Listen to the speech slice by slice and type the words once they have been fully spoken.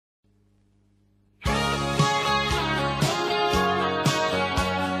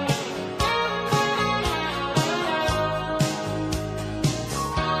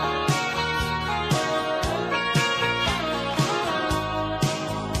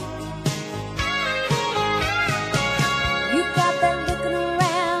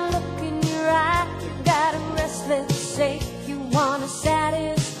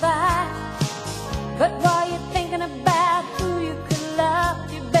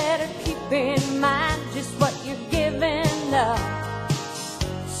in mind just what you're giving up.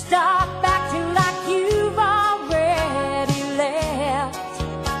 Stop acting like you've already left.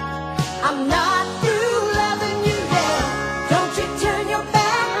 I'm not through loving you yet. Don't you turn your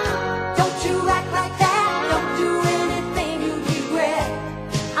back. Don't you act like that. Don't do anything you regret.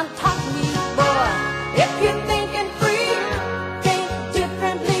 I'm talking to you, boy. If you're thinking free, think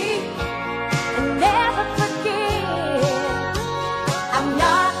differently and never forget. I'm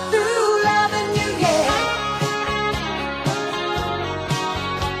not through loving you yet.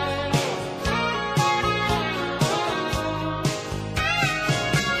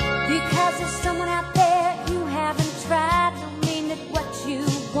 Because there's someone out there you haven't tried. Don't mean that what you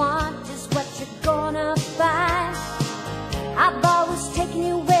want is what you're gonna find. I've always taken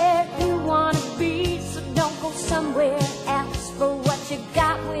you where you wanna be, so don't go somewhere else for what you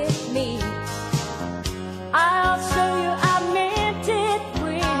got with me. I'll show you I meant it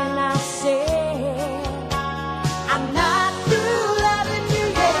when I said I'm not through loving you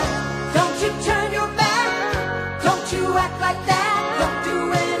yet. Don't you turn your back. Don't you act like that. Don't do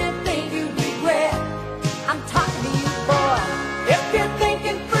anything you regret. I'm talking to you, boy. If you're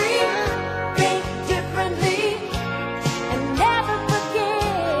thinking free, think differently and never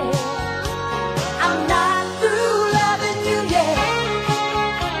forget. I'm not through loving you yet.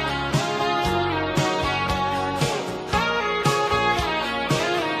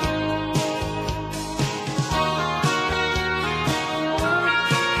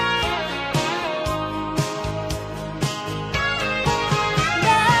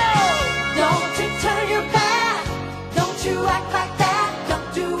 No, don't you turn your back. Don't you act like